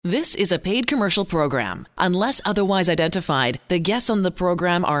This is a paid commercial program. Unless otherwise identified, the guests on the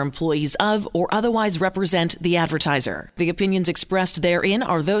program are employees of or otherwise represent the advertiser. The opinions expressed therein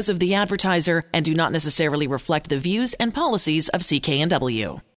are those of the advertiser and do not necessarily reflect the views and policies of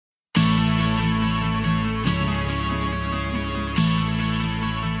CKNW.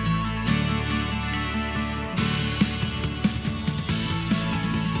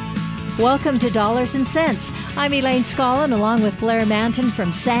 Welcome to Dollars and Cents. I'm Elaine Scollin along with Blair Manton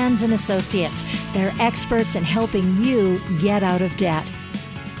from Sands & Associates. They're experts in helping you get out of debt.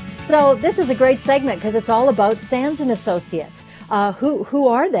 So this is a great segment because it's all about Sands & Associates. Who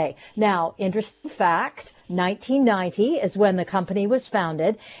are they? Now, interesting fact, 1990 is when the company was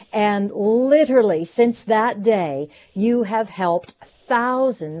founded, and literally since that day, you have helped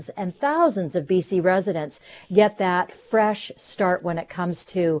thousands and thousands of BC residents get that fresh start when it comes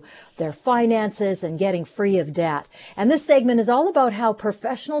to their finances and getting free of debt. And this segment is all about how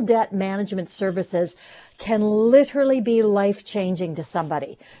professional debt management services can literally be life-changing to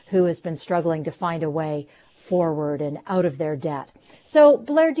somebody who has been struggling to find a way forward and out of their debt. So,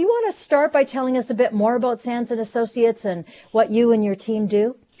 Blair, do you want to start by telling us a bit more about Sands & Associates and what you and your team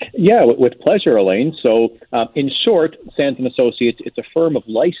do? Yeah, with pleasure, Elaine. So, in short, Sands & Associates, it's a firm of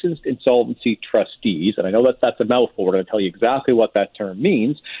licensed insolvency trustees, and I know that's a mouthful. We're going to tell you exactly what that term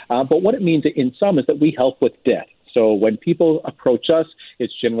means, but what it means in sum is that we help with debt. So when people approach us,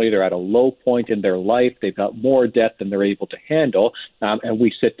 it's generally they're at a low point in their life. They've got more debt than they're able to handle. And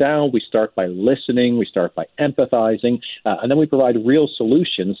we sit down, we start by listening, we start by empathizing, and then we provide real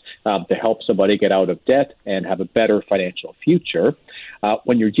solutions to help somebody get out of debt and have a better financial future.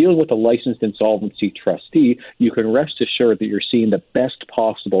 When you're dealing with a licensed insolvency trustee, you can rest assured that you're seeing the best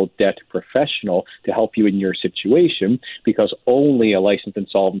possible debt professional to help you in your situation, because only a licensed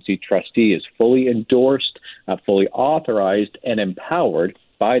insolvency trustee is fully endorsed, fully authorized, and empowered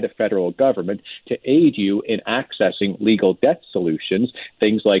by the federal government to aid you in accessing legal debt solutions.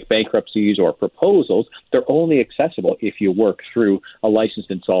 Things like bankruptcies or proposals, they're only accessible if you work through a licensed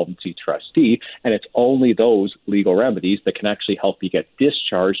insolvency trustee, and it's only those legal remedies that can actually help you get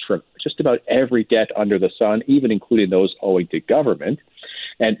discharged from just about every debt under the sun, even including those owing to government.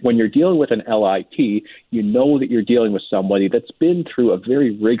 And when you're dealing with an LIT, you know that you're dealing with somebody that's been through a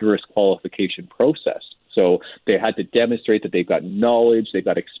very rigorous qualification process. So they had to demonstrate that they've got knowledge, they've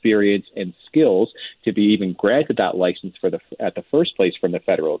got experience and skills to be even granted that license at the first place from the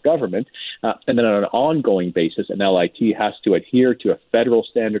federal government. And then on an ongoing basis, an LIT has to adhere to a federal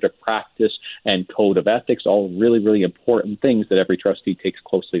standard of practice and code of ethics, all really, really important things that every trustee takes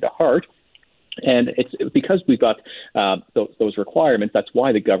closely to heart. And it's because we've got those requirements, that's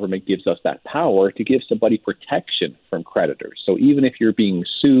why the government gives us that power to give somebody protection from creditors. So even if you're being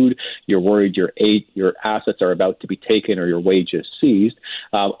sued, you're worried your assets are about to be taken or your wages seized,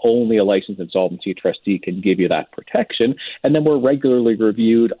 only a licensed insolvency trustee can give you that protection. And then we're regularly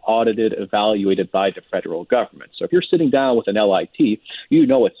reviewed, audited, evaluated by the federal government. So if you're sitting down with an LIT, you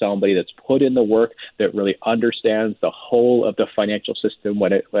know it's somebody that's put in the work, that really understands the whole of the financial system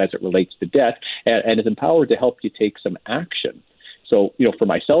as it relates to debt, and is empowered to help you take some action. So, for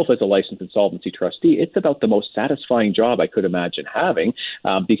myself as a licensed insolvency trustee, it's about the most satisfying job I could imagine having,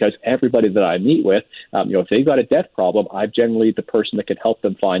 because everybody that I meet with, if they've got a debt problem, I'm generally the person that can help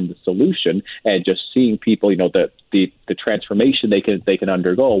them find the solution. And just seeing people, the transformation they can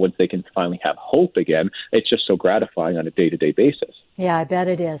undergo once they can finally have hope again, it's just so gratifying on a day-to-day basis. Yeah, I bet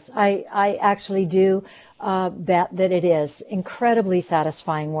it is. I actually do bet that it is incredibly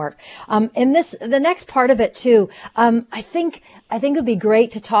satisfying work. And the next part of it too, I think it would be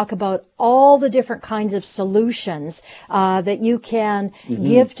great to talk about all the different kinds of solutions that you can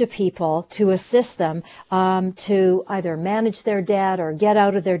give to people to assist them to either manage their debt or get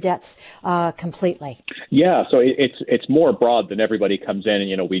out of their debts completely. Yeah, so it's more broad than everybody comes in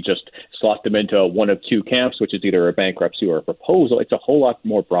and, we just slot them into one of two camps, which is either a bankruptcy or a proposal. It's a whole lot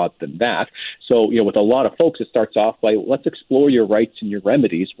more broad than that. So, with a lot of folks, it starts off by, let's explore your rights and your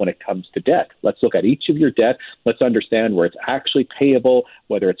remedies when it comes to debt. Let's look at each of your debt. Let's understand where it's actually payable,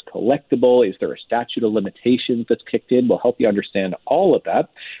 whether it's collectible, is there a statute of limitations that's kicked in? We'll help you understand all of that,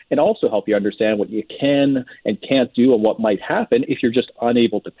 and also help you understand what you can and can't do and what might happen if you're just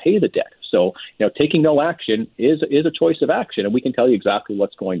unable to pay the debt. So, taking no action is a choice of action, and we can tell you exactly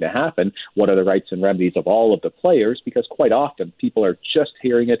what's going to happen, what are the rights and remedies of all of the players, because quite often people are just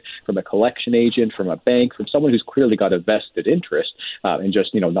hearing it from a collection agent, from a bank, from someone who's clearly got a vested interest, and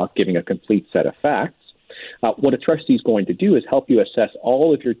just, not giving a complete set of facts. What a trustee is going to do is help you assess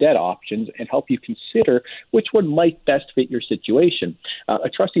all of your debt options and help you consider which one might best fit your situation. A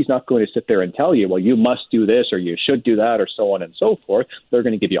trustee is not going to sit there and tell you, well, you must do this or you should do that or so on and so forth. They're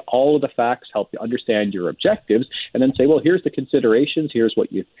going to give you all of the facts, help you understand your objectives, and then say, well, here's the considerations, here's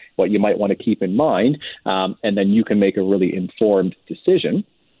what you might want to keep in mind, and then you can make a really informed decision.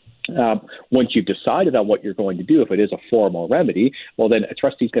 Once you've decided on what you're going to do, if it is a formal remedy, well, then a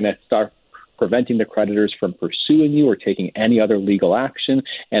trustee is going to start preventing the creditors from pursuing you or taking any other legal action,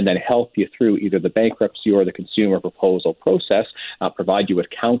 and then help you through either the bankruptcy or the consumer proposal process, provide you with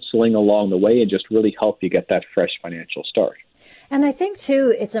counseling along the way, and just really help you get that fresh financial start. And I think,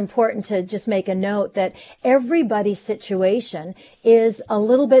 too, it's important to just make a note that everybody's situation is a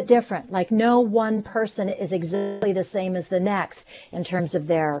little bit different. Like no one person is exactly the same as the next in terms of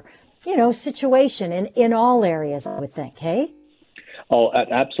their, situation in all areas, I would think, hey? Oh,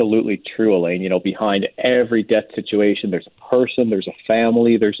 absolutely true, Elaine. Behind every debt situation, there's a person, there's a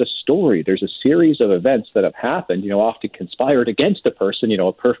family, there's a story, there's a series of events that have happened, often conspired against a person,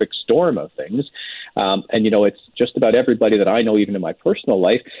 a perfect storm of things. And it's just about everybody that I know, even in my personal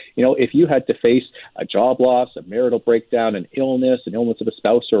life. If you had to face a job loss, a marital breakdown, an illness of a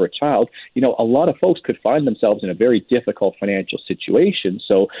spouse or a child, a lot of folks could find themselves in a very difficult financial situation.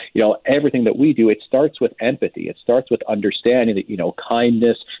 So, everything that we do, it starts with empathy. It starts with understanding that,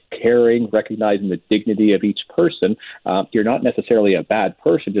 kindness, caring, recognizing the dignity of each person. You're not necessarily a bad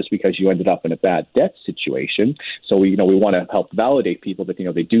person just because you ended up in a bad debt situation. So we want to help validate people that,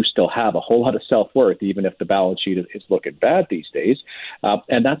 they do still have a whole lot of self-worth, even if the balance sheet is looking bad these days.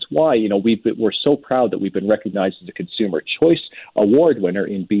 And that's why, we're so proud that we've been recognized as a Consumer Choice Award winner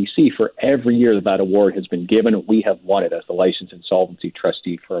in BC. For every year that award has been given, we have won it as the licensed insolvency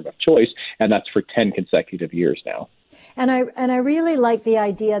trustee firm of choice, and that's for 10 consecutive years now. And I really like the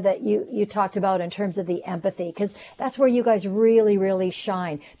idea that you talked about in terms of the empathy, because that's where you guys really, really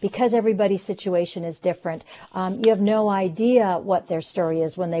shine, because everybody's situation is different. You have no idea what their story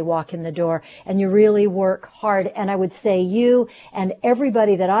is when they walk in the door, and you really work hard. And I would say you and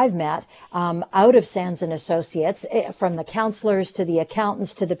everybody that I've met out of Sands and Associates, from the counselors to the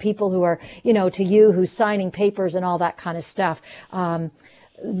accountants to the people who are, to you who's signing papers and all that kind of stuff,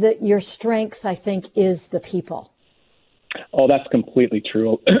 your strength, I think, is the people. Oh, that's completely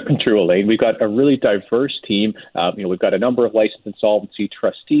true, Elaine. We've got a really diverse team. We've got a number of licensed insolvency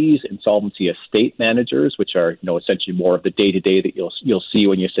trustees, insolvency estate managers, which are, essentially more of the day-to-day that you'll see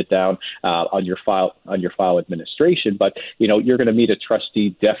when you sit down on your file administration. But you're going to meet a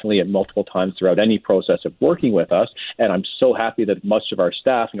trustee definitely at multiple times throughout any process of working with us. And I'm so happy that much of our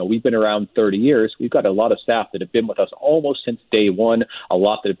staff, we've been around 30 years. We've got a lot of staff that have been with us almost since day one. A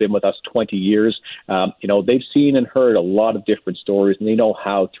lot that have been with us 20 years. They've seen and heard a lot of different stories, and they know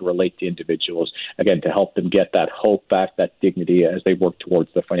how to relate to individuals, again, to help them get that hope back, that dignity as they work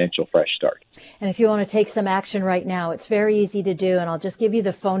towards the financial fresh start. And if you want to take some action right now, it's very easy to do, and I'll just give you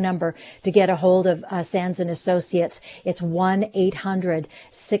the phone number to get a hold of Sands and Associates. It's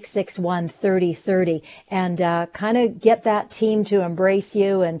 1-800-661-3030, and kind of get that team to embrace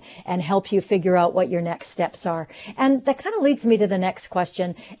you and help you figure out what your next steps are. And that kind of leads me to the next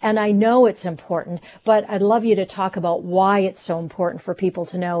question, and I know it's important, but I'd love you to talk about why it's so important for people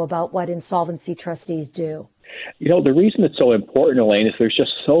to know about what insolvency trustees do. The reason it's so important, Elaine, is there's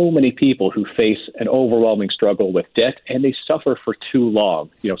just so many people who face an overwhelming struggle with debt, and they suffer for too long.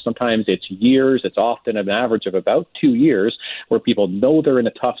 Sometimes it's years. It's often an average of about 2 years where people know they're in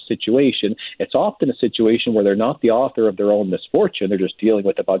a tough situation. It's often a situation where they're not the author of their own misfortune. They're just dealing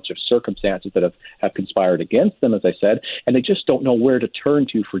with a bunch of circumstances that have conspired against them, as I said, and they just don't know where to turn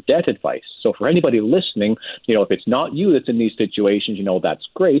to for debt advice. So for anybody listening, if it's not you that's in these situations, that's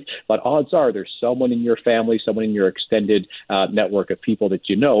great, but odds are there's someone in your family, someone in your extended network of people that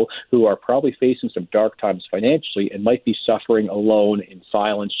who are probably facing some dark times financially and might be suffering alone in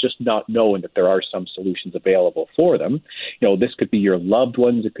silence, just not knowing that there are some solutions available for them. This could be your loved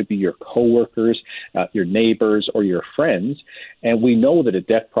ones, it could be your coworkers, your neighbors, or your friends. And we know that a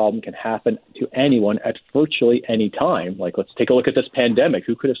debt problem can happen to anyone at virtually any time. Like, let's take a look at this pandemic.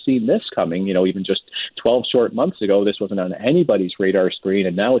 Who could have seen this coming? Even just 12 short months ago, this wasn't on anybody's radar screen,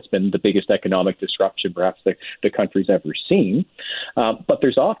 and now it's been the biggest economic disruption perhaps the country's ever seen. But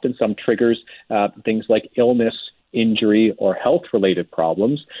there's often some triggers, things like illness, injury, or health-related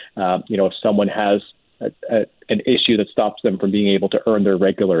problems. If someone has an issue that stops them from being able to earn their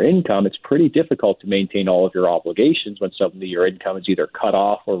regular income, it's pretty difficult to maintain all of your obligations when suddenly your income is either cut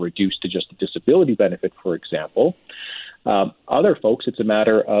off or reduced to just a disability benefit, for example. Other folks, it's a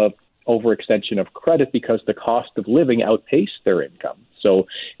matter of overextension of credit because the cost of living outpaced their income. So,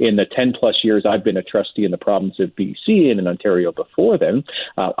 in the 10 plus years I've been a trustee in the province of BC and in Ontario before then,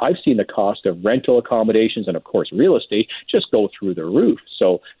 I've seen the cost of rental accommodations and, of course, real estate just go through the roof.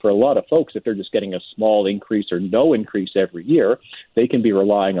 So for a lot of folks, if they're just getting a small increase or no increase every year, they can be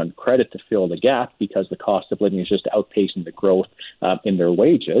relying on credit to fill the gap because the cost of living is just outpacing the growth in their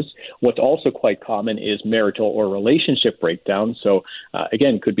wages. What's also quite common is marital or relationship breakdown. So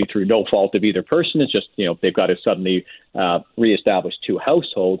again, could be through no fault of either person. It's just, they've got to suddenly reestablish two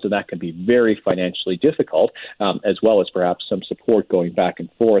households, and that can be very financially difficult, as well as perhaps some support going back and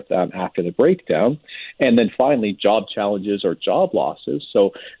forth after the breakdown. And then finally, job challenges or job losses.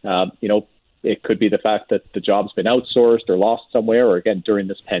 So, it could be the fact that the job's been outsourced or lost somewhere, or again, during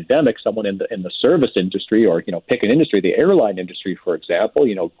this pandemic, someone in the service industry, or, pick an industry, the airline industry, for example,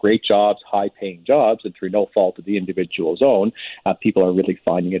 great jobs, high paying jobs, and through no fault of the individual's own, people are really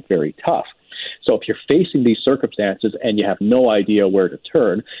finding it very tough. So if you're facing these circumstances and you have no idea where to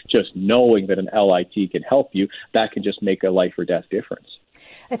turn, just knowing that an LIT can help you, that can just make a life or death difference.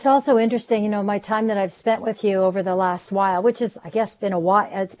 It's also interesting, my time that I've spent with you over the last while, which is, I guess, been a while.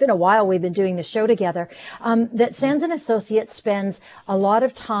 It's been a while we've been doing the show together, that Sands & Associates spends a lot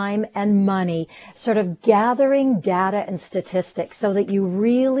of time and money sort of gathering data and statistics so that you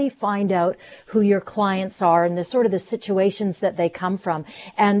really find out who your clients are and the sort of the situations that they come from.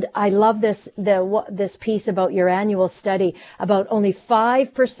 And I love this piece about your annual study about only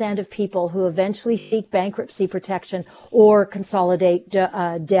 5% of people who eventually seek bankruptcy protection or consolidate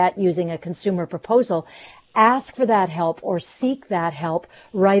debt using a consumer proposal ask for that help or seek that help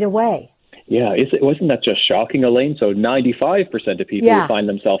right away. Yeah, wasn't that just shocking, Elaine? So 95% of people who find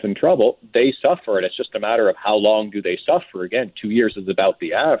themselves in trouble, they suffer, and it's just a matter of how long do they suffer. Again, 2 years is about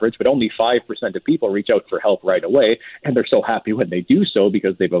the average, but only 5% of people reach out for help right away, and they're so happy when they do so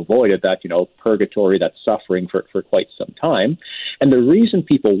because they've avoided that, purgatory, that suffering for quite some time. And the reason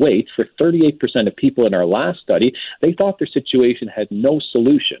people wait, for 38% of people in our last study, they thought their situation had no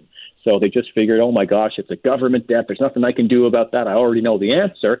solution. So they just figured, oh my gosh, it's a government debt. There's nothing I can do about that. I already know the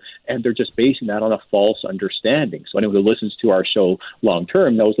answer. And they're just basing that on a false understanding. So anyone who listens to our show long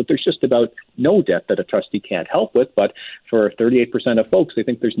term knows that there's just about no debt that a trustee can't help with. But for 38% of folks, they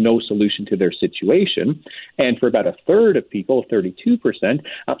think there's no solution to their situation. And for about a third of people, 32%,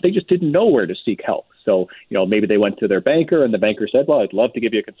 they just didn't know where to seek help. So, maybe they went to their banker and the banker said, well, I'd love to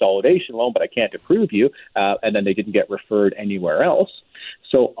give you a consolidation loan, but I can't approve you. And then they didn't get referred anywhere else.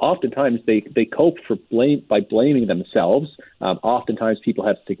 So oftentimes they cope by blaming themselves. Oftentimes people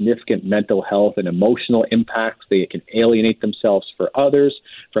have significant mental health and emotional impacts. They can alienate themselves from others,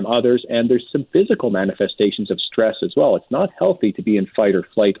 and there's some physical manifestations of stress as well. It's not healthy to be in fight or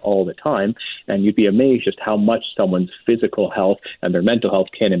flight all the time, and you'd be amazed just how much someone's physical health and their mental health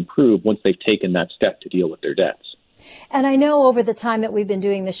can improve once they've taken that step to deal with their debts. And I know over the time that we've been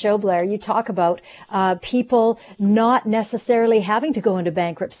doing the show, Blair, you talk about people not necessarily having to go into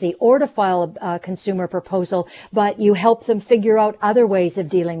bankruptcy or to file a consumer proposal, but you help them figure out other ways of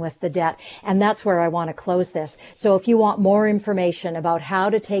dealing with the debt. And that's where I want to close this. So if you want more information about how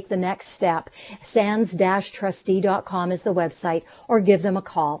to take the next step, sands-trustee.com is the website, or give them a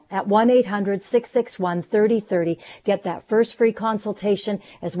call at 1-800-661-3030. Get that first free consultation,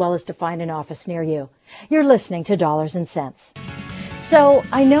 as well as to find an office near you. You're listening to Dollars and Cents. So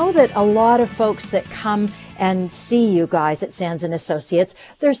I know that a lot of folks that come and see you guys at Sands & Associates,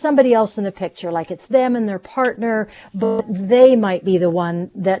 there's somebody else in the picture, like it's them and their partner, but they might be the one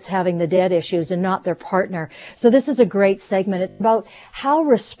that's having the debt issues and not their partner. So this is a great segment. It's about how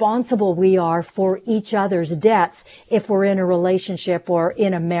responsible we are for each other's debts if we're in a relationship or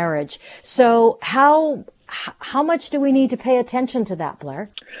in a marriage. So how much do we need to pay attention to that, Blair?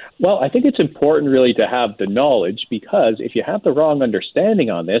 Well, I think it's important really to have the knowledge, because if you have the wrong understanding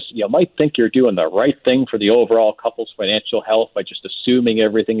on this, you might think you're doing the right thing for the overall couple's financial health by just assuming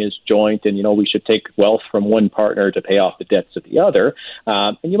everything is joint and, we should take wealth from one partner to pay off the debts of the other.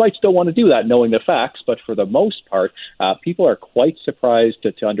 And you might still want to do that knowing the facts, but for the most part, people are quite surprised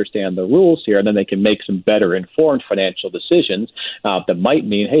to understand the rules here, and then they can make some better informed financial decisions that might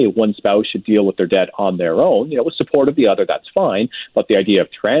mean, hey, one spouse should deal with their debt on their own, with support of the other, that's fine. But the idea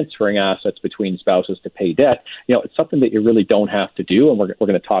of transferring assets between spouses to pay debt, it's something that you really don't have to do. And we're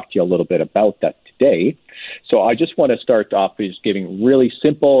going to talk to you a little bit about that today. So I just want to start off by just giving really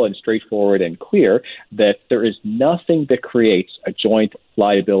simple and straightforward and clear that there is nothing that creates a joint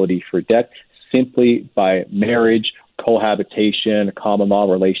liability for debt simply by marriage, cohabitation, a common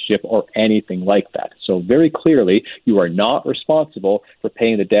law relationship, or anything like that. So very clearly, you are not responsible for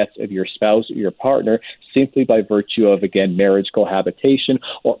paying the debts of your spouse or your partner simply by virtue of, again, marriage cohabitation,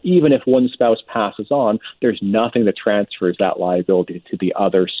 or even if one spouse passes on, there's nothing that transfers that liability to the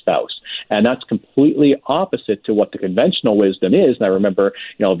other spouse. And that's completely opposite to what the conventional wisdom is. And I remember,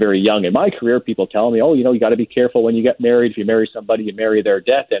 very young in my career, people telling me, you got to be careful when you get married. If you marry somebody, you marry their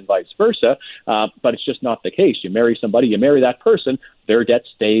debt, and vice versa. But it's just not the case. You marry somebody, you marry that person, their debt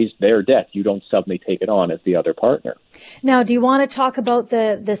stays their debt. You don't suddenly take it on as the other partner. Now, do you want to talk about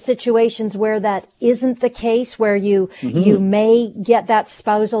the situations where that isn't the case, where you may get that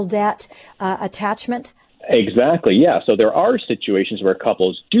spousal debt attachment? Exactly, yeah. So there are situations where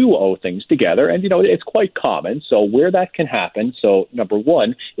couples do owe things together, and, it's quite common. So where that can happen, so number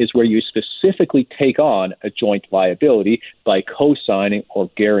one is where you specifically take on a joint liability by co-signing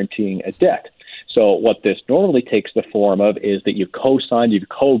or guaranteeing a debt. So what this normally takes the form of is that you co-signed, you've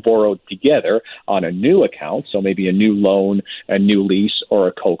co-borrowed together on a new account, so maybe a new loan, a new lease, or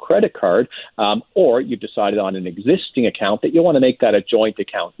a co-credit card, or you've decided on an existing account that you want to make that a joint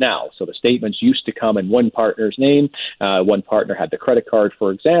account now. So the statements used to come in one partner's name, one partner had the credit card,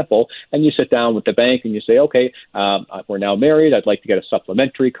 for example, and you sit down with the bank and you say, okay, we're now married, I'd like to get a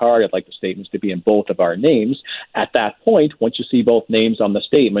supplementary card, I'd like the statements to be in both of our names. At that point, once you see both names on the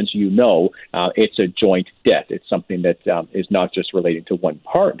statements, it's a joint debt. It's something that is not just relating to one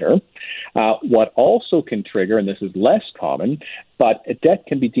partner. What also can trigger, and this is less common, but a debt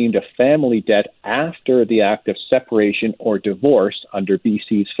can be deemed a family debt after the act of separation or divorce under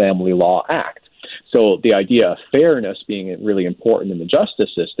BC's Family Law Act. So the idea of fairness being really important in the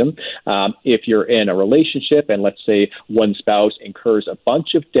justice system, if you're in a relationship and let's say one spouse incurs a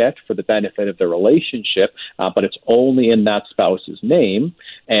bunch of debt for the benefit of the relationship, but it's only in that spouse's name,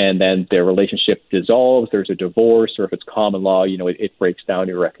 and then their relationship dissolves, there's a divorce, or if it's common law, it breaks down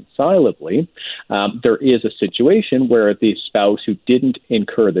irreconcilably, there is a situation where the spouse who didn't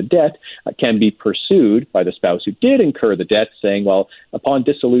incur the debt can be pursued by the spouse who did incur the debt, saying, well, upon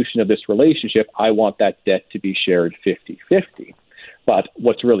dissolution of this relationship, I want that debt to be shared 50-50. But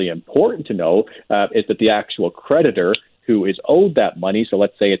what's really important to know is that the actual creditor who is owed that money, so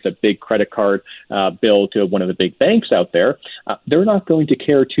let's say it's a big credit card bill to one of the big banks out there, they're not going to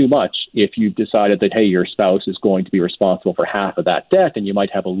care too much if you've decided that, hey, your spouse is going to be responsible for half of that debt, and you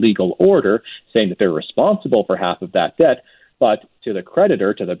might have a legal order saying that they're responsible for half of that debt. But to the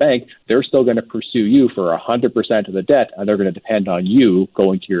creditor, to the bank, they're still going to pursue you for 100% of the debt, and they're going to depend on you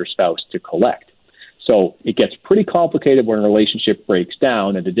going to your spouse to collect. So it gets pretty complicated when a relationship breaks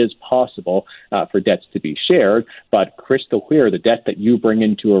down, and it is possible for debts to be shared. But crystal clear, the debt that you bring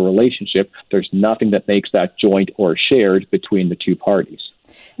into a relationship, there's nothing that makes that joint or shared between the two parties.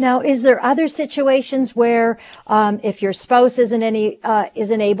 Now, is there other situations where if your spouse isn't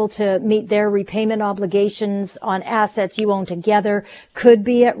able to meet their repayment obligations on assets you own together, could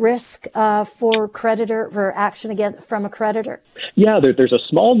be at risk for action from a creditor? Yeah, there's a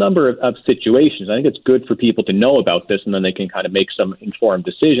small number of situations. I think it's good for people to know about this, and then they can kind of make some informed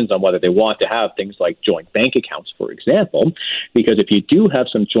decisions on whether they want to have things like joint bank accounts, for example, because if you do have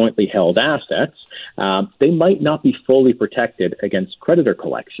some jointly held assets, they might not be fully protected against creditor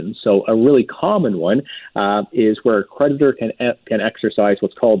collection. So a really common one is where a creditor can exercise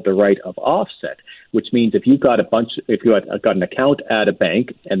what's called the right of offset, which means if you got an account at a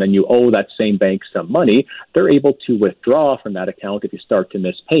bank and then you owe that same bank some money, they're able to withdraw from that account if you start to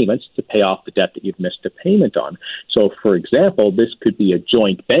miss payments to pay off the debt that you've missed a payment on. So, for example, this could be a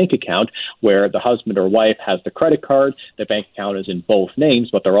joint bank account where the husband or wife has the credit card, the bank account is in both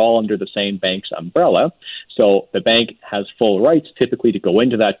names, but they're all under the same bank's umbrella. So the bank has full rights typically to go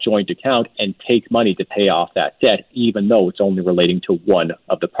into that joint account and take money to pay off that debt, even though it's only relating to one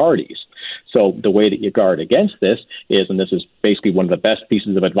of the parties. So the way that you guard against this is, and this is basically one of the best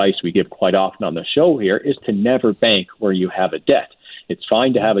pieces of advice we give quite often on the show here, is to never bank where you have a debt. It's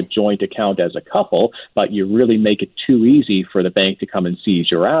fine to have a joint account as a couple, but you really make it too easy for the bank to come and seize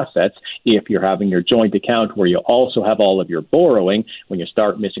your assets if you're having your joint account where you also have all of your borrowing. When you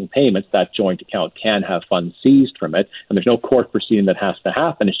start missing payments, that joint account can have funds seized from it, and there's no court proceeding that has to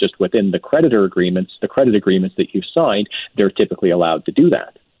happen. It's just within the credit agreements that you've signed, they're typically allowed to do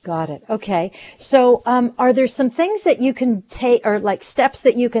that. Got it. Okay. So, are there some things that you can take, or like steps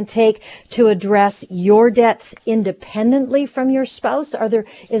that you can take to address your debts independently from your spouse?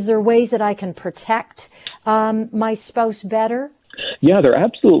 Is there ways that I can protect my spouse better? Yeah, there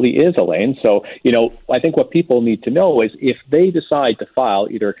absolutely is, Elaine. So, I think what people need to know is if they decide to file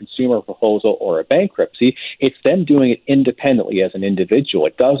either a consumer proposal or a bankruptcy, it's them doing it independently as an individual.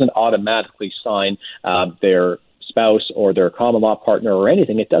 It doesn't automatically sign their spouse or their common law partner or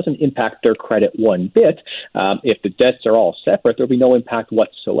anything, it doesn't impact their credit one bit. If the debts are all separate, there'll be no impact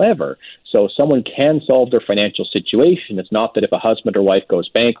whatsoever. So someone can solve their financial situation. It's not that if a husband or wife goes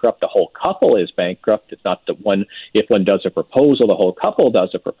bankrupt, the whole couple is bankrupt. It's not that if one does a proposal, the whole couple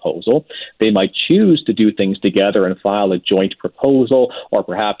does a proposal. They might choose to do things together and file a joint proposal, or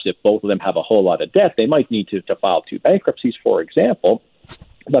perhaps if both of them have a whole lot of debt, they might need to file 2 bankruptcies, for example.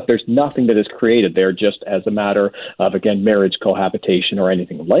 But there's nothing that is created there just as a matter of, again, marriage, cohabitation, or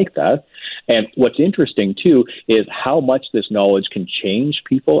anything like that. And what's interesting, too, is how much this knowledge can change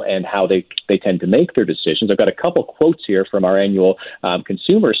people and how they tend to make their decisions. I've got a couple quotes here from our annual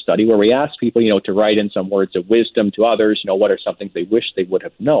consumer study where we asked people, to write in some words of wisdom to others, what are some things they wish they would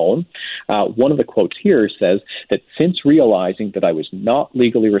have known. One of the quotes here says that since realizing that I was not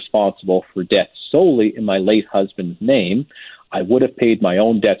legally responsible for debts solely in my late husband's name, I would have paid my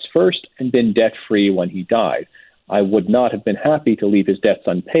own debts first and been debt-free when he died. I would not have been happy to leave his debts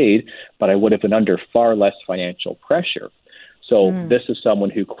unpaid, but I would have been under far less financial pressure. So this is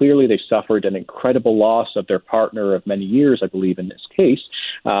someone who clearly they suffered an incredible loss of their partner of many years, I believe, in this case.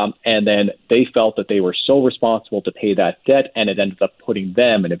 And then they felt that they were so responsible to pay that debt, and it ended up putting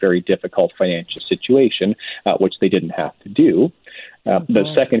them in a very difficult financial situation, which they didn't have to do.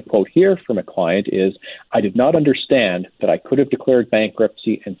 The second quote here from a client is, I did not understand that I could have declared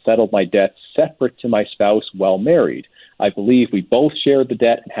bankruptcy and settled my debts separate to my spouse while married. I believe we both shared the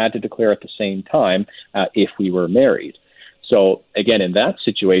debt and had to declare at the same time if we were married. So again, in that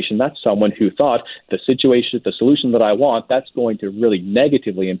situation, that's someone who thought the solution that I want, that's going to really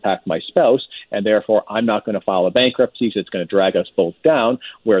negatively impact my spouse, and therefore I'm not going to file a bankruptcy, so it's going to drag us both down.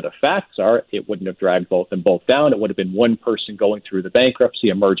 Where the facts are, it wouldn't have dragged them both down. It would have been one person going through the bankruptcy,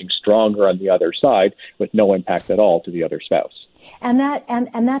 emerging stronger on the other side with no impact at all to the other spouse. And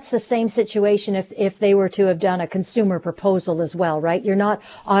that's the same situation if they were to have done a consumer proposal as well, right? You're not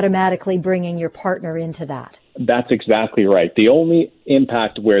automatically bringing your partner into that. That's exactly right. The only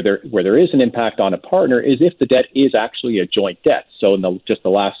impact where there is an impact on a partner is if the debt is actually a joint debt. So in just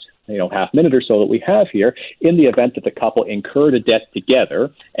the last half minute or so that we have here, in the event that the couple incurred a debt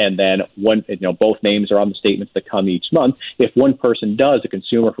together, and then both names are on the statements that come each month, if one person does a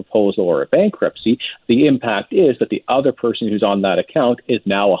consumer proposal or a bankruptcy, the impact is that the other person who's on that account is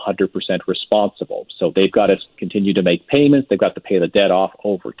now 100% responsible. So they've got to continue to make payments. They've got to pay the debt off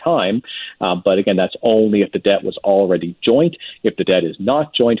over time. But again, that's only if the debt was already joint. If the debt is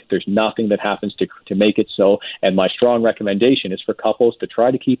not joint, there's nothing that happens to make it so. And my strong recommendation is for couples to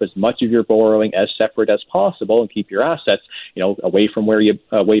try to keep as much of your borrowing as separate as possible and keep your assets, away from where you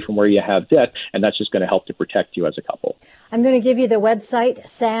have debt, and that's just going to help to protect you as a couple. I'm going to give you the website,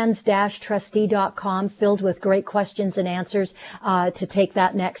 sands-trustee.com, filled with great questions and answers to take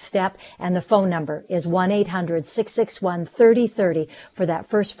that next step. And the phone number is 1-800-661-3030 for that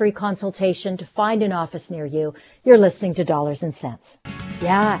first free consultation to find an office near you. You're listening to Dollars and Cents.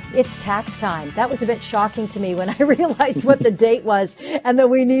 Yeah, it's tax time. That was a bit shocking to me when I realized what the date was and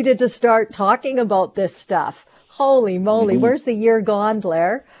that we needed to start talking about this stuff. Holy moly, where's the year gone,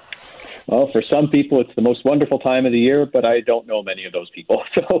 Blair? Well, for some people, it's the most wonderful time of the year, but I don't know many of those people.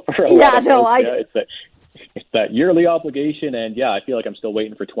 So for it's that yearly obligation, and I feel like I'm still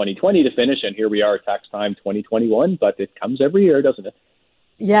waiting for 2020 to finish, and here we are, tax time 2021, but it comes every year, doesn't it?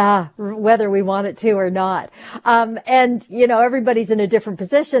 Yeah, whether we want it to or not. And, everybody's in a different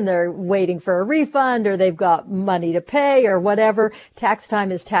position. They're waiting for a refund or they've got money to pay or whatever. Tax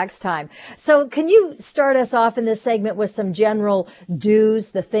time is tax time. So can you start us off in this segment with some general do's,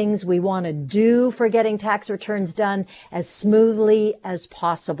 the things we want to do for getting tax returns done as smoothly as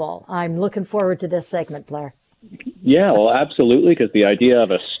possible? I'm looking forward to this segment, Blair. Yeah, well, absolutely, because the idea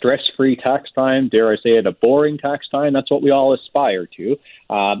of a stress-free tax time, dare I say it, a boring tax time, that's what we all aspire to.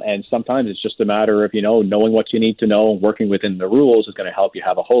 And sometimes it's just a matter of, knowing what you need to know and working within the rules is going to help you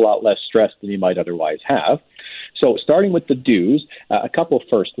have a whole lot less stress than you might otherwise have. So starting with the do's, a couple of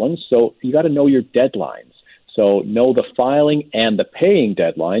first ones. So you got to know your deadlines. So know the filing and the paying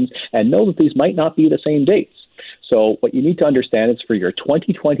deadlines, and know that these might not be the same dates. So what you need to understand is for your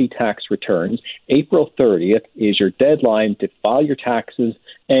 2020 tax returns, April 30th is your deadline to file your taxes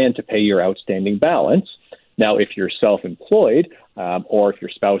and to pay your outstanding balance. Now, if you're self-employed, or if your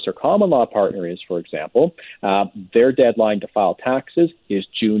spouse or common law partner is, for example, their deadline to file taxes is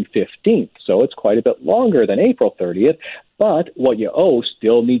June 15th. So it's quite a bit longer than April 30th. But what you owe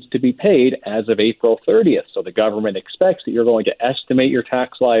still needs to be paid as of April 30th. So the government expects that you're going to estimate your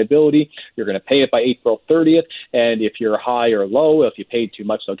tax liability. You're going to pay it by April 30th. And if you're high or low, if you paid too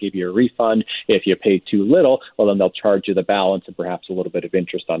much, they'll give you a refund. If you paid too little, well, then they'll charge you the balance and perhaps a little bit of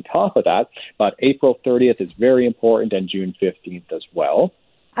interest on top of that. But April 30th is very important, and June 15th as well.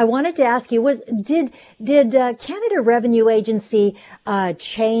 I wanted to ask you, did Canada Revenue Agency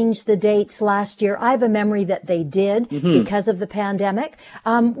change the dates last year? I have a memory that they did because of the pandemic.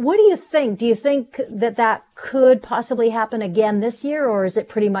 What do you think? Do you think that could possibly happen again this year, or is it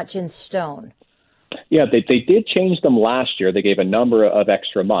pretty much in stone? Yeah, they did change them last year. They gave a number of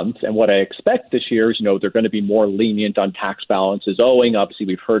extra months. And what I expect this year is, they're going to be more lenient on tax balances owing. Obviously,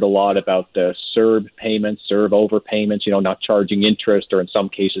 we've heard a lot about the CERB payments, CERB overpayments, not charging interest, or in some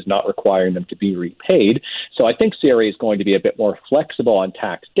cases not requiring them to be repaid. So I think CRA is going to be a bit more flexible on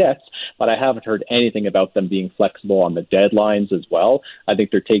tax debts, but I haven't heard anything about them being flexible on the deadlines as well. I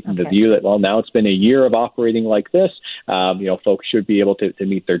think they're taking the view that, well, now it's been a year of operating like this. Folks should be able to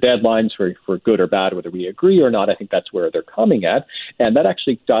meet their deadlines for good or bad, whether we agree or not. I think that's where they're coming at. And that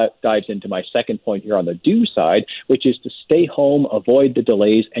actually dives into my second point here on the do side, which is to stay home, avoid the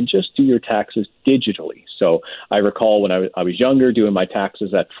delays, and just do your taxes digitally. So I recall when I was younger doing my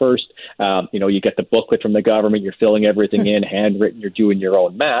taxes at first, you get the booklet from the government, you're filling everything in, handwritten, you're doing your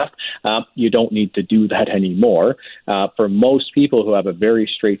own math. You don't need to do that anymore. For most people who have a very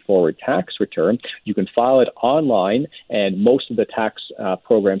straightforward tax return, you can file it online, and most of the tax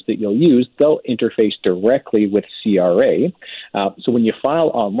programs that you'll use, they'll interface directly with CRA. So when you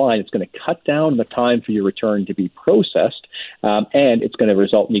file online, it's going to cut down the time for your return to be processed, and it's going to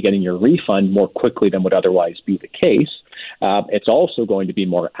result in you getting your refund more quickly than would otherwise be the case. It's also going to be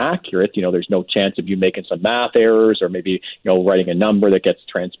more accurate. There's no chance of you making some math errors or maybe, writing a number that gets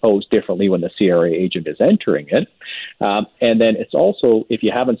transposed differently when the CRA agent is entering it. And then it's also, if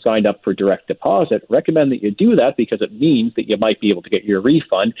you haven't signed up for direct deposit, recommend that you do that because it means that you might be able to get your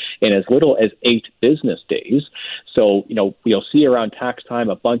refund in as little as 8 business days. So, we'll see around tax time,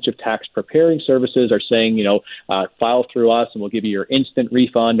 a bunch of tax preparing services are saying, file through us and we'll give you your instant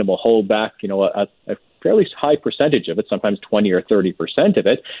refund and we'll hold back, a fairly high percentage of it, sometimes 20 or 30% of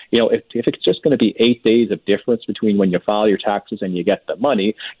it. If it's just going to be 8 days of difference between when you file your taxes and you get the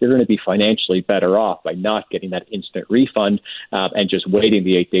money, you're going to be financially better off by not getting that instant refund and just waiting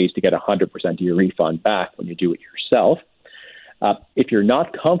the 8 days to get 100% of your refund back when you do it yourself. If you're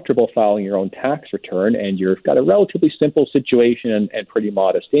not comfortable filing your own tax return and you've got a relatively simple situation and pretty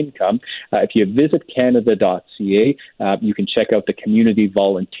modest income, if you visit canada.ca, you can check out the Community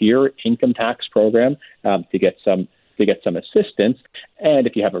Volunteer Income Tax Program to get some assistance. And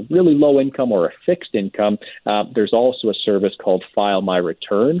if you have a really low income or a fixed income, there's also a service called File My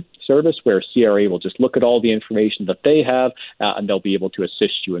Return service where CRA will just look at all the information that they have and they'll be able to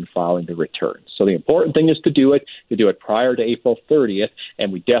assist you in filing the returns. So the important thing is to do it prior to April 30th,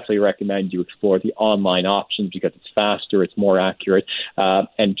 and we definitely recommend you explore the online options because it's faster, it's more accurate,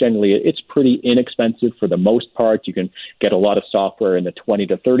 and generally it's pretty inexpensive for the most part. You can get a lot of software in the $20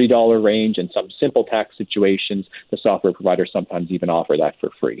 to $30 range, and some simple tax situations, the software providers sometimes even offer that for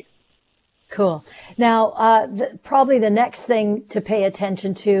free. Cool. Now, probably the next thing to pay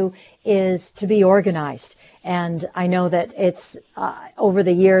attention to is to be organized. And I know that it's, over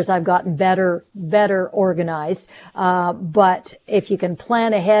the years, I've gotten better organized. But if you can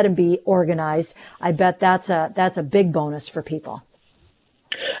plan ahead and be organized, I bet that's a big bonus for people.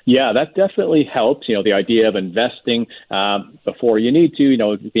 Yeah, that definitely helps. The idea of investing before you need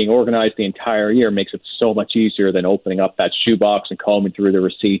to, being organized the entire year makes it so much easier than opening up that shoebox and combing through the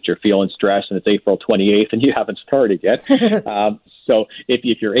receipts. You're feeling stressed and it's April 28th and you haven't started yet. So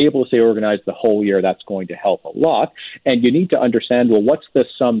if you're able to stay organized the whole year, that's going to help a lot. And you need to understand, well, what's the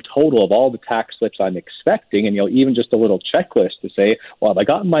sum total of all the tax slips I'm expecting? And, even just a little checklist to say, well, have I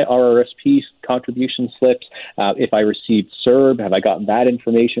gotten my RRSP contribution slips? If I received CERB, have I gotten that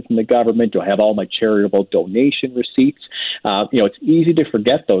information from the government? Do I have all my charitable donation receipts? It's easy to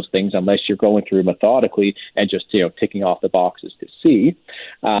forget those things unless you're going through methodically and just, ticking off the boxes to see.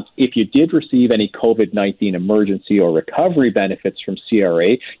 If you did receive any COVID-19 emergency or recovery benefits from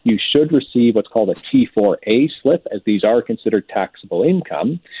CRA, you should receive what's called a T4A slip, as these are considered taxable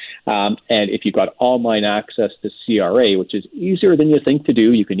income. And if you've got online access to CRA, which is easier than you think to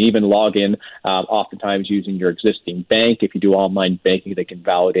do, you can even log in, oftentimes using your existing bank. If you do online banking, they can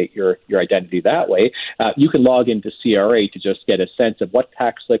validate your identity that way. You can log into CRA to just get a sense of what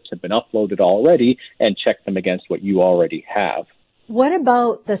tax slips have been uploaded already and check them against what you already have. What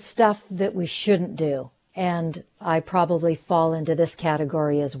about the stuff that we shouldn't do? And I probably fall into this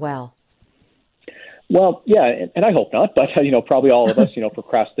category as well. Well, yeah, and I hope not, but, probably all of us,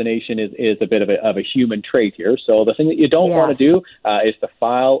 procrastination is a bit of a human trait here. So the thing that you don't want to do is to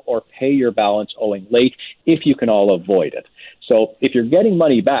file or pay your balance owing late if you can all avoid it. So if you're getting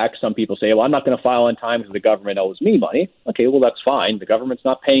money back, some people say, well, I'm not going to file on time because the government owes me money. Okay, well, that's fine. The government's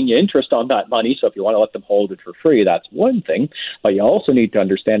not paying you interest on that money. So if you want to let them hold it for free, that's one thing. But you also need to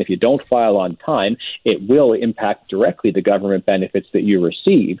understand if you don't file on time, it will impact directly the government benefits that you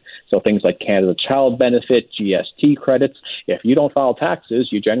receive. So things like Canada Child Benefit, GST credits. If you don't file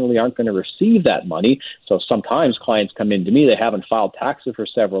taxes, you generally aren't going to receive that money. So sometimes clients come in to me, they haven't filed taxes for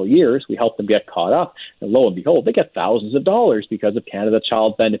several years. We help them get caught up. And lo and behold, they get thousands of dollars because of Canada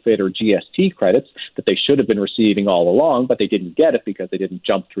Child Benefit or GST credits that they should have been receiving all along, but they didn't get it because they didn't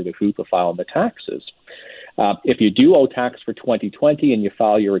jump through the hoop of filing the taxes. If you do owe tax for 2020 and you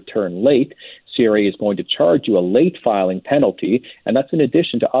file your return late, CRA is going to charge you a late filing penalty, and that's in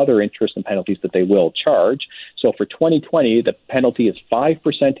addition to other interest and penalties that they will charge. So for 2020, the penalty is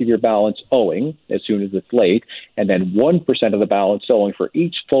 5% of your balance owing as soon as it's late, and then 1% of the balance owing for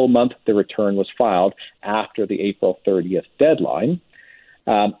each full month the return was filed after the April 30th deadline.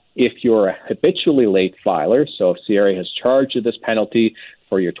 If you're a habitually late filer, so if CRA has charged you this penalty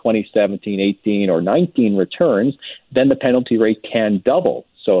for your 2017, 18, or 19 returns, then the penalty rate can double.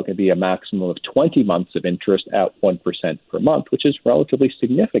 So it can be a maximum of 20 months of interest at 1% per month, which is relatively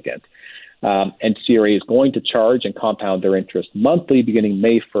significant. And CRA is going to charge and compound their interest monthly beginning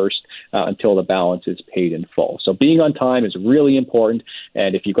May 1st until the balance is paid in full. So being on time is really important.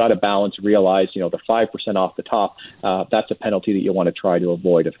 And if you've got a balance, realize, the 5% off the top, that's a penalty that you want to try to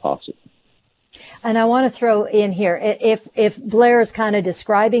avoid if possible. And I want to throw in here, if Blair is kind of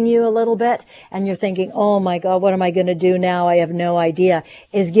describing you a little bit and you're thinking, oh my God, what am I going to do now? I have no idea,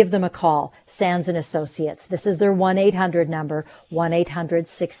 is give them a call, Sands & Associates. This is their 1-800 number,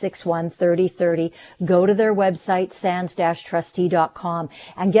 1-800-661-3030. Go to their website, sands-trustee.com,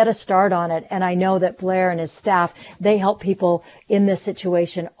 and get a start on it. And I know that Blair and his staff, they help people in this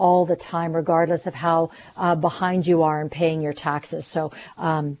situation all the time, regardless of how behind you are in paying your taxes. So,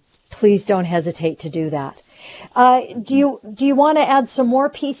 please don't hesitate to do that. Do you want to add some more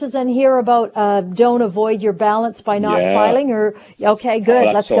pieces in here about don't avoid your balance by not filing? Or okay,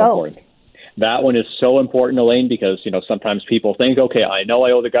 good, let's go. Important. That one is so important, Elaine, because, sometimes people think, okay, I know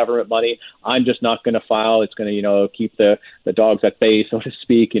I owe the government money. I'm just not going to file. It's going to, keep the dogs at bay, so to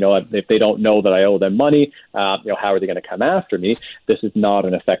speak. If they don't know that I owe them money, how are they going to come after me? This is not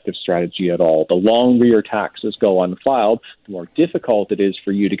an effective strategy at all. The longer your taxes go unfiled, the more difficult it is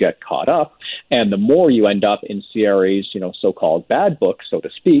for you to get caught up. And the more you end up in CRA's, so-called bad book, so to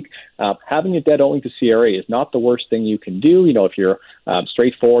speak. Having a debt owing to CRA is not the worst thing you can do. If you're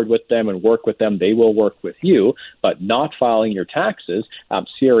straightforward with them and work with them, they will work with you. But not filing your taxes,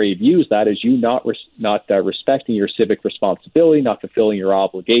 CRA views that as you not respecting your civic responsibility, not fulfilling your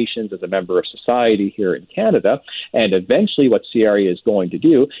obligations as a member of society here in Canada. And eventually what CRA is going to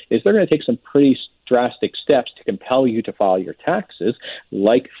do is they're going to take some pretty drastic steps to compel you to file your taxes,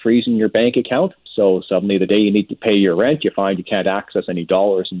 like freezing your bank account. So suddenly the day you need to pay your rent, you find you can't access any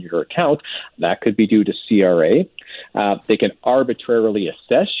dollars in your account. That could be due to CRA. They can arbitrarily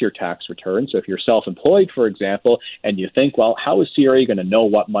assess your tax return. So if you're self-employed, for example, and you think, well, how is CRA going to know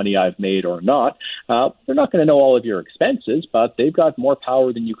what money I've made or not? They're not going to know all of your expenses, but they've got more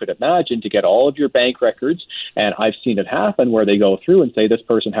power than you could imagine to get all of your bank records. And I've seen it happen where they go through and say, this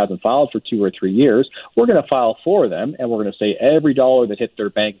person hasn't filed for 2 or 3 years. We're going to file for them, and we're going to say every dollar that hits their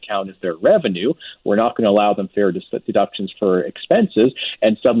bank account is their revenue. We're not going to allow them fair deductions for expenses.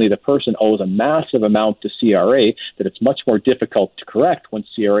 And suddenly the person owes a massive amount to CRA that it's much more difficult to correct when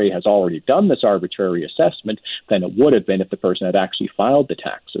CRA has already done this arbitrary assessment than it would have been if the person had actually filed the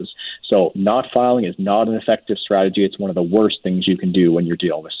taxes. So not filing is not an effective strategy. It's one of the worst things you can do when you're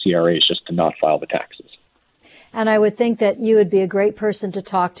dealing with CRA is just to not file the taxes. And I would think that you would be a great person to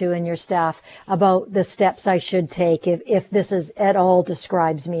talk to and your staff about the steps I should take if this is at all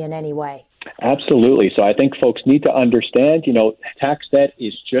describes me in any way. Absolutely. So I think folks need to understand, tax debt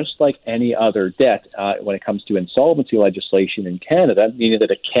is just like any other debt when it comes to insolvency legislation in Canada, meaning that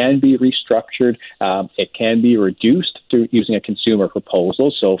it can be restructured, it can be reduced through using a consumer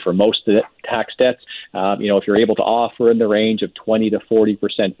proposal. So for most of the tax debts, if you're able to offer in the range of 20 to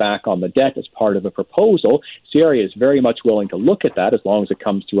 40% back on the debt as part of a proposal, CRA is very much willing to look at that as long as it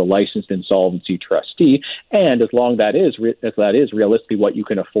comes to a licensed insolvency trustee, and as long as that is realistically what you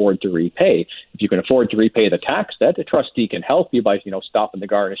can afford to repay. repay. If you can afford to repay the tax debt, the trustee can help you by, stopping the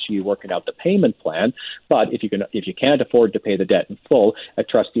garnishee, working out the payment plan. But if you can't afford to pay the debt in full, a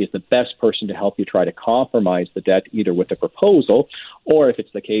trustee is the best person to help you try to compromise the debt, either with a proposal, or if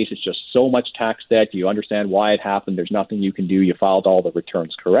it's the case, it's just so much tax debt, you understand why it happened, there's nothing you can do, you filed all the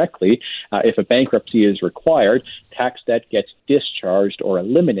returns correctly. If a bankruptcy is required, tax debt gets discharged or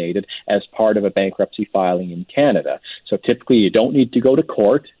eliminated as part of a bankruptcy filing in Canada. So typically you don't need to go to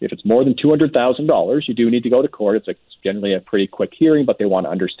court. If it's more than $200,000, you do need to go to court. It's generally a pretty quick hearing, but they want to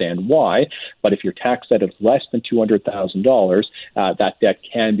understand why. But if your tax debt is less than $200,000, that debt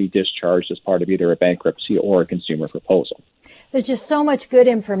can be discharged as part of either a bankruptcy or a consumer proposal. There's just so much good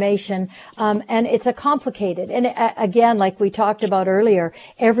information, and it's a complicated. And again, like we talked about earlier,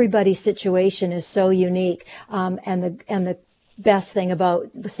 everybody's situation is so unique, and the best thing about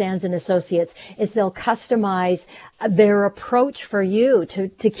Sands and Associates is they'll customize their approach for you to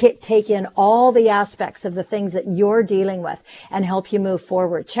take in all the aspects of the things that you're dealing with and help you move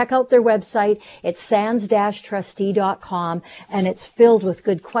forward. Check out their website. It's sands-trustee.com, and it's filled with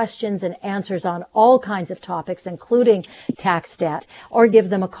good questions and answers on all kinds of topics, including tax debt. Or give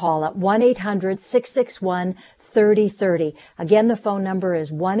them a call at 1-800-661-3030. Again, the phone number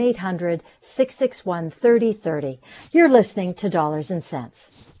is 1-800-661-3030. You're listening to Dollars and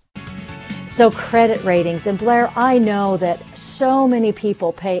Cents. So credit ratings. And Blair, I know that so many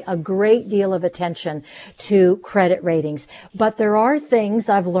people pay a great deal of attention to credit ratings, but there are things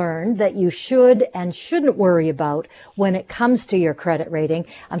I've learned that you should and shouldn't worry about when it comes to your credit rating.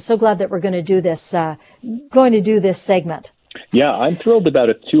 I'm so glad that we're going to do this segment. Yeah, I'm thrilled about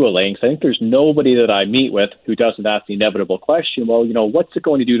it too, Elaine, because I think there's nobody that I meet with who doesn't ask the inevitable question, well, what's it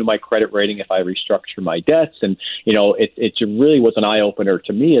going to do to my credit rating if I restructure my debts? And, it really was an eye-opener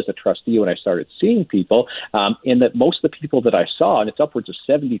to me as a trustee when I started seeing people, in that most of the people that I saw, and it's upwards of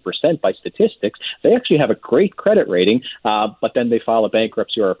 70% by statistics, they actually have a great credit rating, but then they file a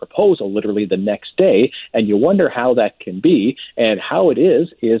bankruptcy or a proposal literally the next day, and you wonder how that can be. And how it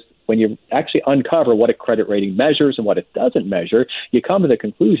is when you actually uncover what a credit rating measures and what it doesn't measure, you come to the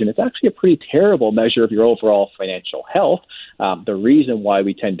conclusion it's actually a pretty terrible measure of your overall financial health. The reason why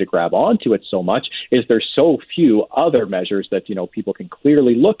we tend to grab onto it so much is there's so few other measures that, people can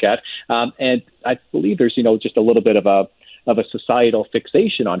clearly look at. And I believe there's, just a little bit of a societal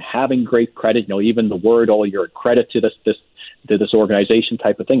fixation on having great credit, even the word, oh, you're a credit to this organization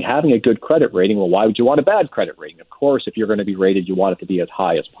type of thing, having a good credit rating. Well, why would you want a bad credit rating? Of course, if you're going to be rated, you want it to be as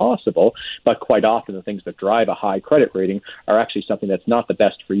high as possible. But quite often the things that drive a high credit rating are actually something that's not the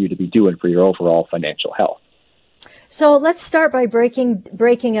best for you to be doing for your overall financial health. So let's start by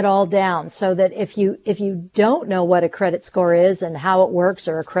breaking it all down, so that if you don't know what a credit score is and how it works,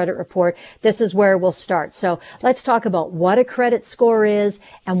 or a credit report, this is where we'll start. So let's talk about what a credit score is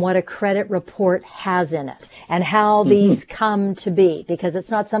and what a credit report has in it, and how these come to be, because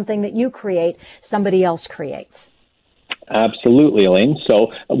it's not something that you create, somebody else creates. Absolutely, Elaine.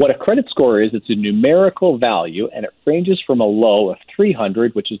 So what a credit score is, it's a numerical value, and it ranges from a low of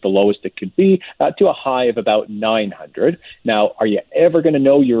 300, which is the lowest it could be, to a high of about 900. Now, are you ever going to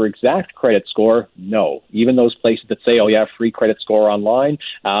know your exact credit score? No. Even those places that say, oh, yeah, free credit score online,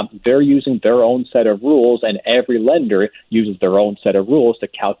 they're using their own set of rules, and every lender uses their own set of rules to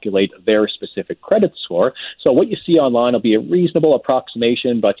calculate their specific credit score. So what you see online will be a reasonable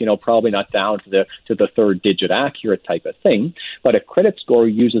approximation, but, probably not down to the third digit accurate type of thing. But a credit score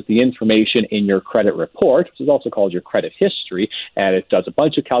uses the information in your credit report, which is also called your credit history, and it does a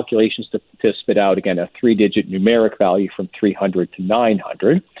bunch of calculations to spit out, again, a three-digit numeric value from 300 to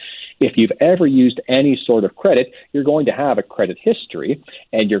 900. If you've ever used any sort of credit, you're going to have a credit history,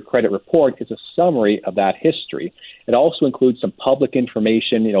 and your credit report is a summary of that history. It also includes some public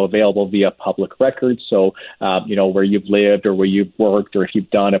information, available via public records. So, where you've lived or where you've worked, or if you've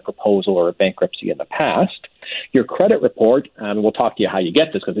done a proposal or a bankruptcy in the past. Your credit report, and we'll talk to you how you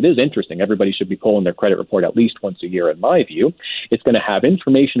get this, because it is interesting. Everybody should be pulling their credit report at least once a year, in my view. It's going to have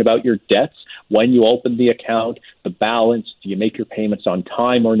information about your debts, when you opened the account, the balance, do you make your payments on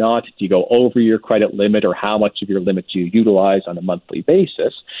time or not, do you go over your credit limit, or how much of your limit do you utilize on a monthly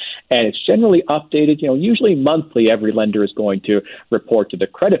basis. And it's generally updated, usually monthly. Every lender is going to report to the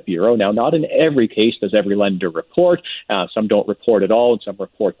credit bureau. Now, not in every case does every lender report. Some don't report at all, and some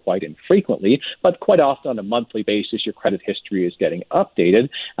report quite infrequently, but quite often on a monthly basis, your credit history is getting updated.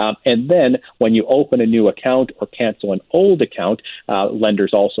 And then when you open a new account or cancel an old account,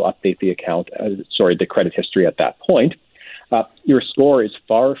 lenders also update the the credit history at that point. Your score is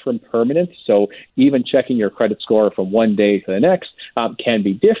far from permanent, so even checking your credit score from one day to the next can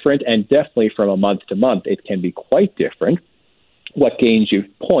be different, and definitely from a month to month, it can be quite different. What gains you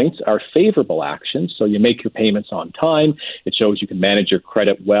points are favorable actions. So you make your payments on time. It shows you can manage your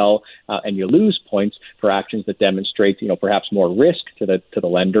credit well, and you lose points for actions that demonstrate, perhaps more risk to the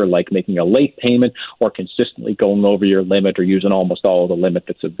lender, like making a late payment or consistently going over your limit or using almost all of the limit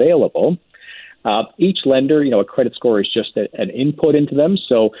that's available. Each lender, a credit score is just an input into them.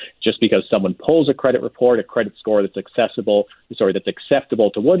 So just because someone pulls a credit report, a credit score that's acceptable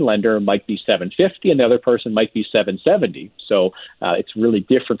to one lender might be 750 and the other person might be 770. So it's really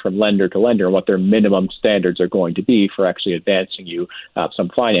different from lender to lender and what their minimum standards are going to be for actually advancing you some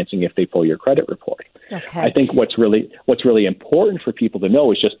financing if they pull your credit report. Okay. I think what's really important for people to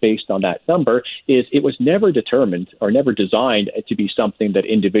know is just based on that number is it was never determined or never designed to be something that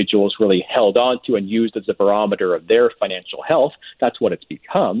individuals really held on to and used as a barometer of their financial health. That's what it's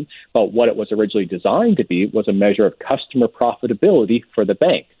become. But what it was originally designed to be was a measure of customer profitability for the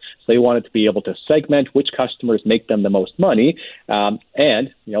bank. So they wanted to be able to segment which customers make them the most money,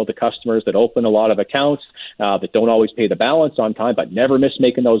 and the customers that open a lot of accounts that don't always pay the balance on time, but never miss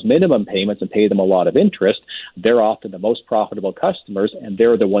making those minimum payments and pay them a lot of interest. They're often the most profitable customers, and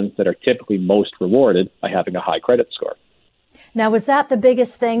they're the ones that are typically most rewarded by having a high credit score. Now, was that the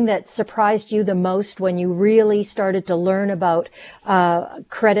biggest thing that surprised you the most when you really started to learn about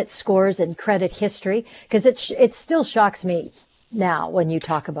credit scores and credit history? Because it still shocks me now when you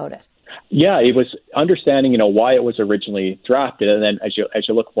talk about it. Yeah, it was understanding, why it was originally drafted. And then as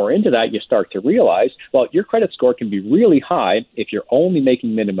you look more into that, you start to realize, well, your credit score can be really high if you're only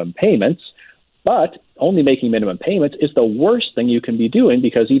making minimum payments. But only making minimum payments is the worst thing you can be doing,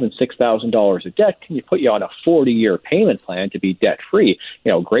 because even $6,000 of debt can put you on a 40-year payment plan to be debt-free.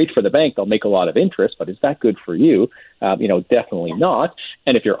 Great for the bank. They'll make a lot of interest, but is that good for you? Definitely not.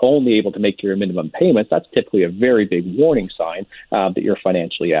 And if you're only able to make your minimum payments, that's typically a very big warning sign that you're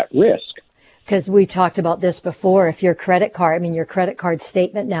financially at risk. Because we talked about this before. If your credit card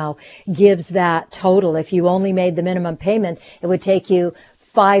statement now gives that total. If you only made the minimum payment, it would take you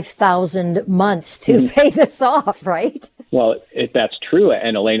 5,000 months to pay this off, right? Well, that's true.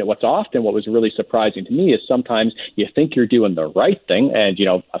 And Elaine, what was really surprising to me is sometimes you think you're doing the right thing and,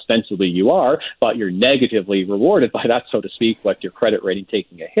 ostensibly you are, but you're negatively rewarded by that, so to speak, with your credit rating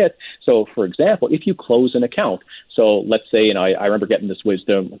taking a hit. So, for example, if you close an account, so let's say, and I remember getting this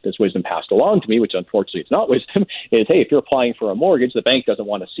wisdom passed along to me, which unfortunately it's not wisdom, is, hey, if you're applying for a mortgage, the bank doesn't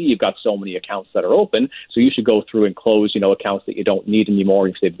want to see you've got so many accounts that are open, so you should go through and close, accounts that you don't need anymore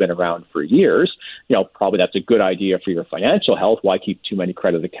if they've been around for years. Probably that's a good idea for your financial health. Why keep too many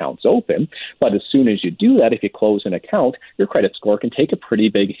credit accounts open? But as soon as you do that, if you close an account, your credit score can take a pretty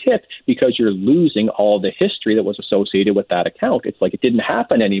big hit because you're losing all the history that was associated with that account. It's like it didn't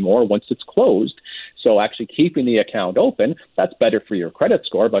happen anymore once it's closed. So actually keeping the account open, that's better for your credit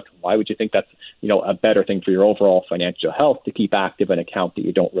score. But why would you think that's, a better thing for your overall financial health to keep active an account that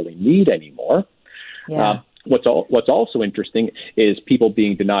you don't really need anymore? Yeah. What's also interesting is people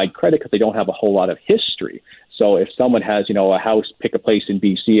being denied credit because they don't have a whole lot of history. So if someone has, a house, pick a place in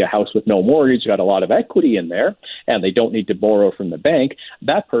BC, a house with no mortgage, got a lot of equity in there, and they don't need to borrow from the bank,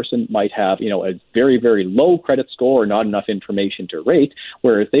 that person might have, a very, very low credit score or not enough information to rate,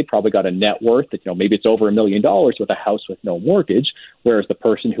 whereas they probably got a net worth that, maybe it's over $1 million with a house with no mortgage, whereas the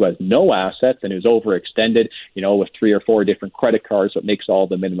person who has no assets and who's overextended, with 3 or 4 different credit cards that makes all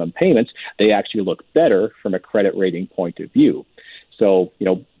the minimum payments, they actually look better from a credit rating point of view. So,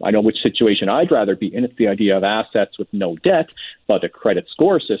 I know which situation I'd rather be in. It's the idea of assets with no debt, but a credit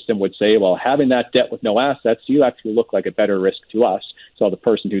score system would say, well, having that debt with no assets, you actually look like a better risk to us. So the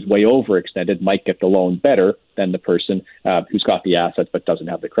person who's way overextended might get the loan better than the person who's got the assets but doesn't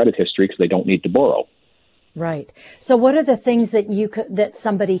have the credit history because they don't need to borrow. Right. So what are the things that that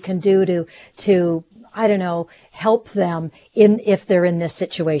somebody can do to I don't know, help them if they're in this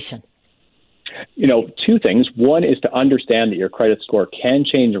situation? 2 things. One is to understand that your credit score can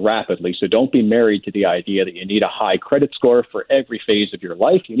change rapidly. So don't be married to the idea that you need a high credit score for every phase of your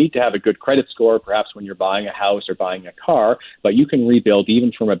life. You need to have a good credit score, perhaps when you're buying a house or buying a car, but you can rebuild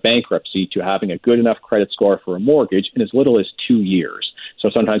even from a bankruptcy to having a good enough credit score for a mortgage in as little as 2 years. So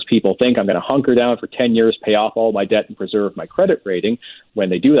sometimes people think I'm going to hunker down for 10 years, pay off all my debt and preserve my credit rating. When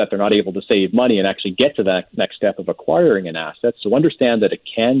they do that, they're not able to save money and actually get to that next step of acquiring an asset. So understand that it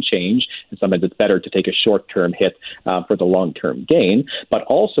can change, and sometimes it's better to take a short-term hit for the long-term gain, but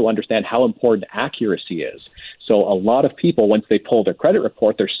also understand how important accuracy is. So a lot of people, once they pull their credit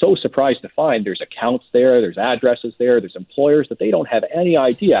report, they're so surprised to find there's accounts there, there's addresses there, there's employers that they don't have any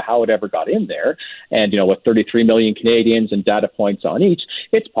idea how it ever got in there. And, with 33 million Canadians and data points on each,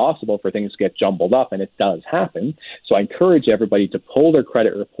 it's possible for things to get jumbled up, and it does happen. So I encourage everybody to pull their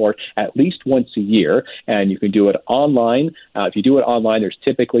credit report at least once a year, and you can do it online. If you do it online, there's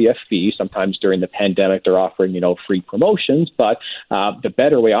typically a fee. Sometimes during the pandemic, they're offering, free promotions, but the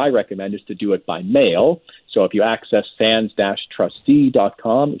better way I recommend is to do it by mail. So if you access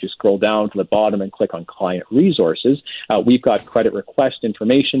sands-trustee.com, if you scroll down to the bottom and click on Client Resources, we've got credit request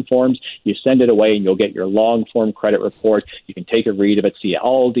information forms. You send it away and you'll get your long-form credit report. You can take a read of it, see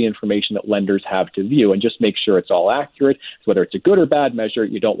all the information that lenders have to view, and just make sure it's all accurate. So whether it's a good or bad measure,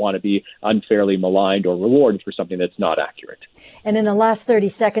 you don't want to be unfairly maligned or rewarded for something that's not accurate. And in the last 30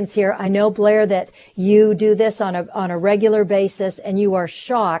 seconds here, I know, Blair, that you do this on a regular basis, and you are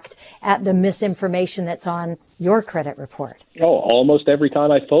shocked at the misinformation that's on your credit report. Oh, almost every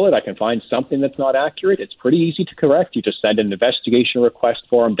time I pull it, I can find something that's not accurate. It's pretty easy to correct. You just send an investigation request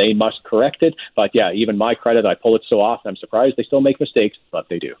for them. They must correct it. But yeah, even my credit, I pull it so often, I'm surprised they still make mistakes, but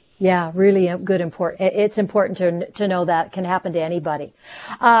they do. Yeah, really good. It's important to know that can happen to anybody.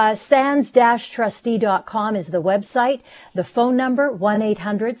 Sands-trustee.com is the website. The phone number,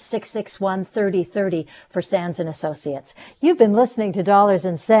 1-800-661-3030 for Sands & Associates. You've been listening to Dollars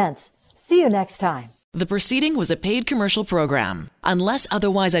and Cents. See you next time. The proceeding was a paid commercial program. Unless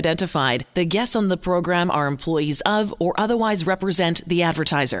otherwise identified, the guests on the program are employees of or otherwise represent the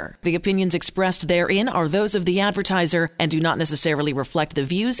advertiser. The opinions expressed therein are those of the advertiser and do not necessarily reflect the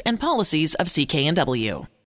views and policies of CK&W.